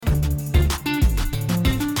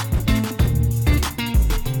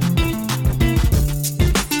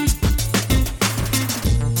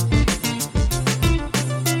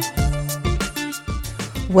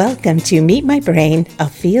Welcome to Meet My Brain, a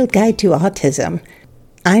field guide to autism.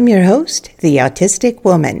 I'm your host, the Autistic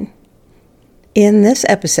Woman. In this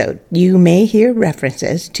episode, you may hear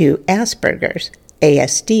references to Asperger's,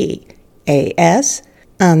 ASD, AS,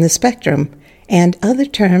 on the spectrum, and other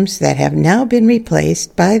terms that have now been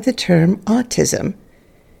replaced by the term autism.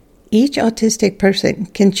 Each autistic person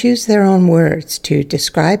can choose their own words to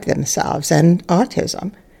describe themselves and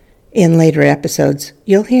autism. In later episodes,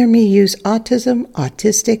 you'll hear me use autism,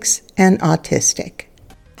 autistics, and autistic.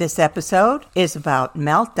 This episode is about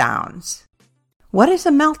meltdowns. What is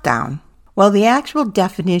a meltdown? Well, the actual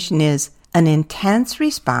definition is an intense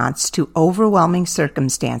response to overwhelming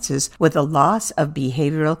circumstances with a loss of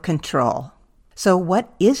behavioral control. So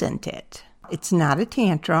what isn't it? It's not a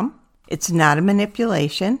tantrum, it's not a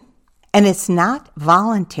manipulation, and it's not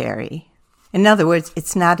voluntary. In other words,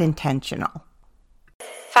 it's not intentional.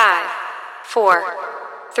 5, 4,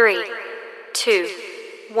 3, 2,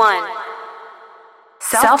 1.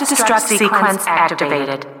 Self-destruct sequence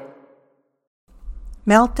activated.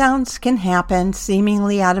 Meltdowns can happen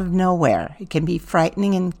seemingly out of nowhere. It can be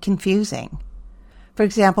frightening and confusing. For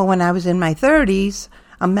example, when I was in my 30s,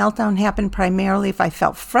 a meltdown happened primarily if I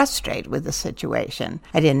felt frustrated with the situation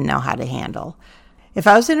I didn't know how to handle. If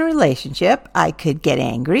I was in a relationship, I could get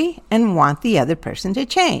angry and want the other person to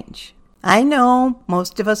change. I know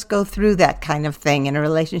most of us go through that kind of thing in a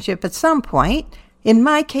relationship at some point. In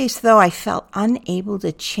my case, though, I felt unable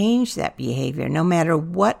to change that behavior no matter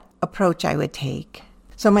what approach I would take.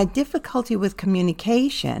 So my difficulty with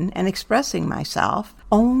communication and expressing myself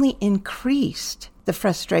only increased the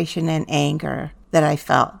frustration and anger that I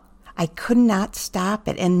felt. I could not stop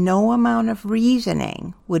it, and no amount of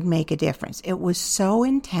reasoning would make a difference. It was so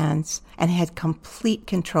intense and had complete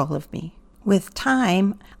control of me. With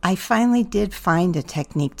time, I finally did find a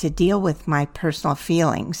technique to deal with my personal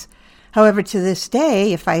feelings. However, to this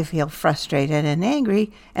day, if I feel frustrated and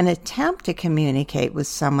angry and attempt to communicate with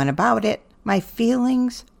someone about it, my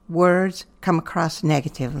feelings, words come across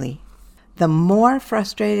negatively. The more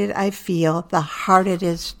frustrated I feel, the harder it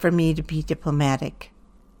is for me to be diplomatic.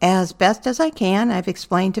 As best as I can, I've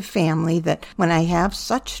explained to family that when I have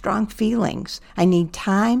such strong feelings, I need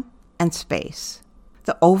time and space.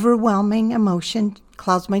 The overwhelming emotion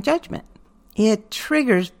clouds my judgment. It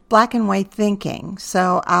triggers black and white thinking,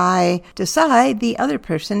 so I decide the other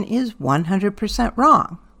person is 100%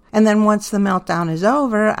 wrong. And then once the meltdown is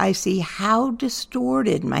over, I see how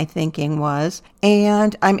distorted my thinking was,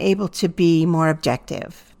 and I'm able to be more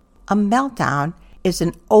objective. A meltdown is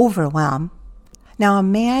an overwhelm. Now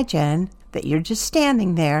imagine that you're just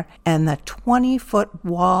standing there and the 20-foot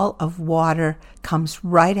wall of water comes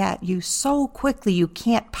right at you so quickly you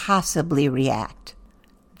can't possibly react.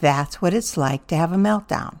 That's what it's like to have a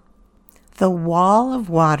meltdown. The wall of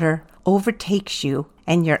water overtakes you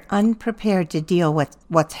and you're unprepared to deal with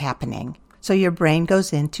what's happening. So your brain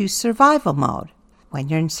goes into survival mode. When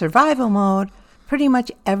you're in survival mode, pretty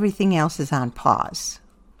much everything else is on pause.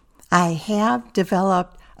 I have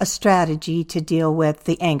developed a strategy to deal with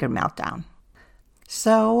the anger meltdown.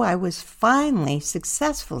 So I was finally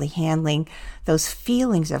successfully handling those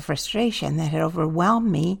feelings of frustration that had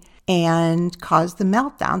overwhelmed me and caused the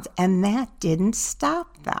meltdowns, and that didn't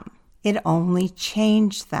stop them. It only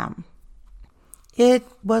changed them. It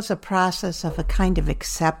was a process of a kind of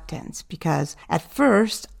acceptance because at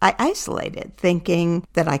first I isolated, thinking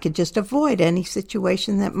that I could just avoid any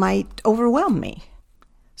situation that might overwhelm me.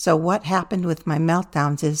 So what happened with my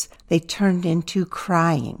meltdowns is they turned into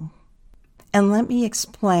crying. And let me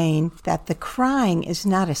explain that the crying is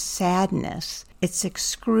not a sadness. It's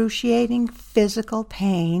excruciating physical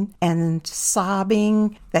pain and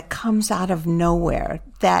sobbing that comes out of nowhere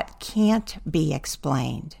that can't be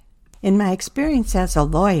explained. In my experience as a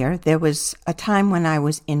lawyer, there was a time when I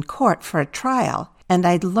was in court for a trial, and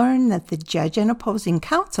I'd learned that the judge and opposing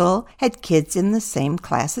counsel had kids in the same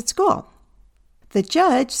class at school. The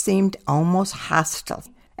judge seemed almost hostile.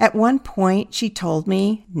 At one point, she told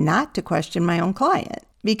me not to question my own client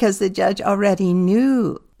because the judge already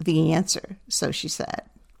knew the answer, so she said.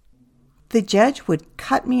 The judge would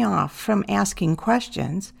cut me off from asking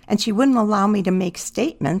questions, and she wouldn't allow me to make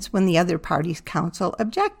statements when the other party's counsel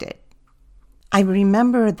objected. I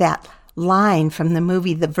remember that line from the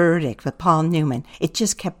movie The Verdict with Paul Newman. It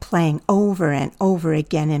just kept playing over and over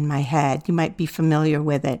again in my head. You might be familiar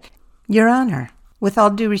with it. Your Honor, with all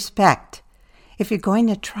due respect, if you're going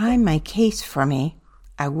to try my case for me,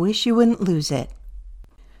 I wish you wouldn't lose it.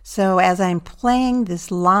 So as I'm playing this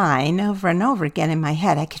line over and over again in my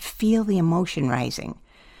head, I could feel the emotion rising.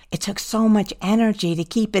 It took so much energy to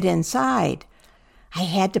keep it inside. I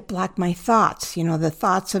had to block my thoughts, the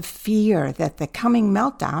thoughts of fear that the coming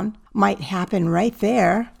meltdown might happen right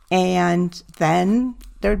there, and then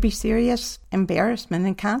there'd be serious embarrassment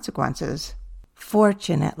and consequences.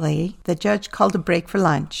 Fortunately, the judge called a break for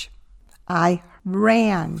lunch. I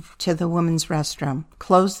ran to the women's restroom,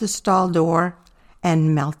 closed the stall door,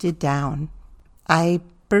 and melted down. I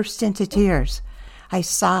burst into tears. I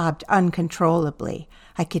sobbed uncontrollably.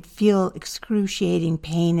 I could feel excruciating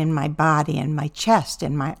pain in my body and my chest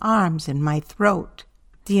and my arms and my throat.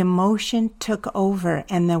 The emotion took over,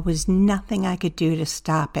 and there was nothing I could do to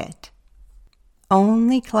stop it.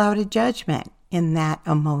 Only clouded judgment in that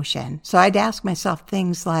emotion. So I'd ask myself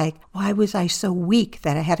things like, why was I so weak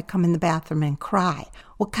that I had to come in the bathroom and cry?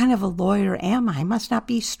 What kind of a lawyer am I? I must not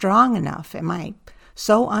be strong enough. Am I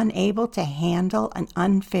so unable to handle an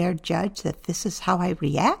unfair judge that this is how I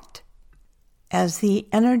react? As the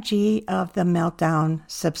energy of the meltdown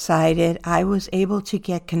subsided, I was able to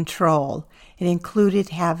get control. It included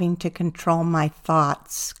having to control my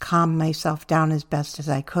thoughts, calm myself down as best as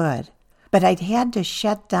I could. But I'd had to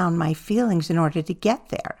shut down my feelings in order to get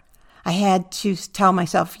there. I had to tell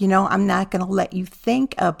myself, I'm not going to let you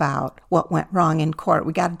think about what went wrong in court.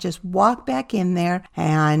 We got to just walk back in there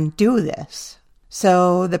and do this.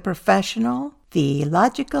 So the professional, the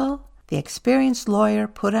logical, the experienced lawyer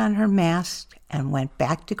put on her mask and went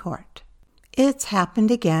back to court. It's happened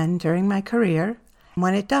again during my career.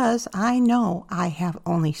 When it does, I know I have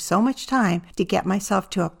only so much time to get myself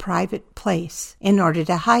to a private place in order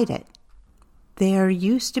to hide it. There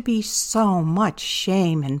used to be so much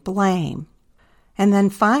shame and blame. And then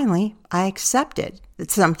finally, I accepted that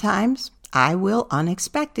sometimes I will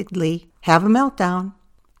unexpectedly have a meltdown,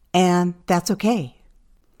 and that's okay.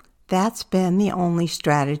 That's been the only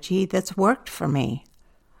strategy that's worked for me.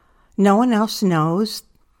 No one else knows.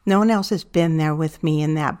 No one else has been there with me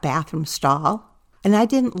in that bathroom stall. And I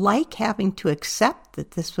didn't like having to accept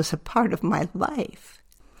that this was a part of my life.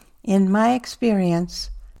 In my experience,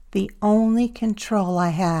 the only control I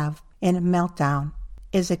have in a meltdown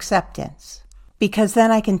is acceptance, because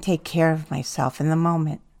then I can take care of myself in the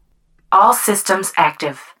moment. All systems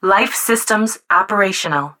active. Life systems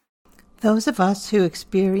operational. Those of us who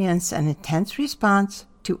experience an intense response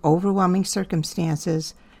to overwhelming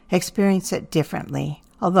circumstances experience it differently,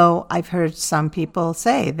 although I've heard some people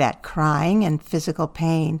say that crying and physical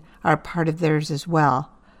pain are part of theirs as well.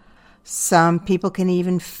 Some people can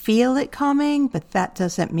even feel it coming, but that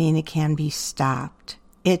doesn't mean it can be stopped.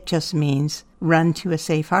 It just means run to a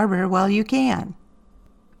safe harbor while you can.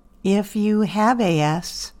 If you have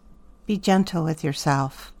AS, be gentle with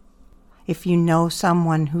yourself. If you know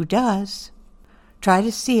someone who does, try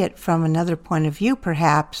to see it from another point of view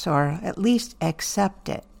perhaps, or at least accept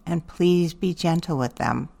it, and please be gentle with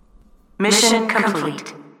them. Mission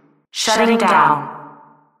complete. Shutting down.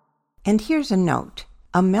 And here's a note.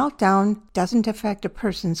 A meltdown doesn't affect a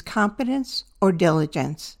person's competence or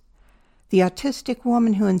diligence. The autistic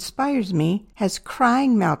woman who inspires me has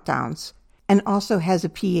crying meltdowns and also has a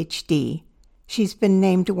PhD. She's been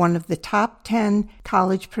named one of the top 10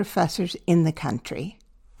 college professors in the country.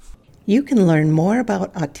 You can learn more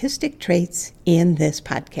about autistic traits in this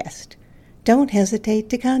podcast. Don't hesitate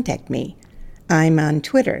to contact me. I'm on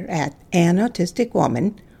Twitter at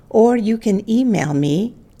 @AnAutisticWoman, or you can email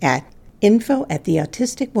me at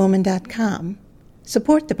info@theautisticwoman.com.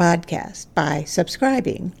 Support the podcast by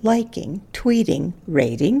subscribing, liking, tweeting,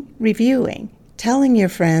 rating, reviewing, telling your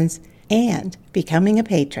friends, and becoming a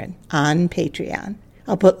patron on Patreon.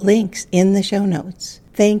 I'll put links in the show notes.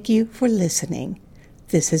 Thank you for listening.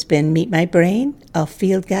 This has been Meet My Brain, a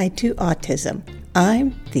field guide to autism.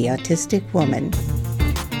 I'm the Autistic Woman.